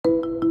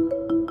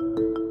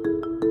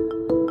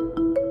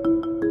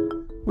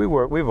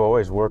we've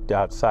always worked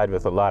outside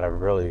with a lot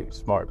of really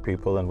smart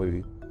people,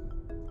 and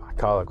I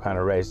call it kind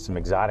of raised some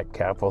exotic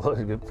capital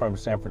from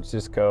San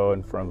Francisco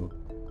and from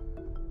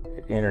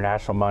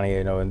international money,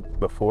 you know, and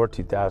before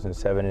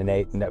 2007 and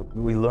 8, and that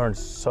we learned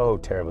so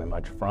terribly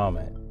much from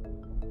it.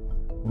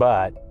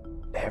 But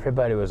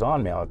everybody was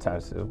on me all the time.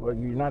 Says, "Well,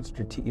 you don't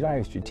have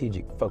any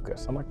strategic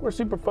focus." I'm like, "We're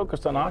super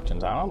focused on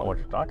auctions. I don't know what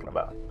you're talking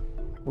about.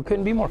 We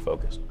couldn't be more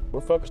focused.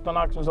 We're focused on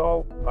auctions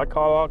I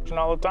call auction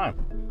all the time."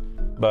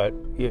 But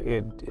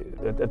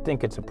I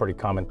think it's a pretty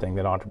common thing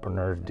that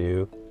entrepreneurs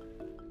do,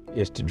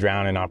 is to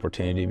drown in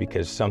opportunity,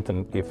 because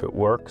something, if it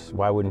works,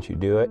 why wouldn't you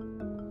do it?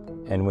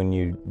 And when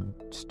you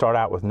start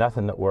out with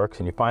nothing that works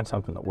and you find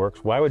something that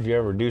works, why would you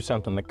ever do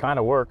something that kind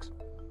of works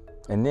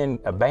and then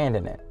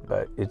abandon it?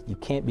 But you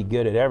can't be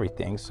good at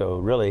everything. So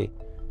really,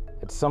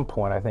 at some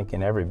point, I think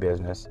in every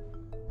business,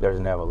 there's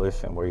an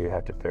evolution where you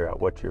have to figure out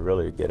what you're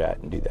really good at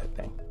and do that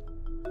thing.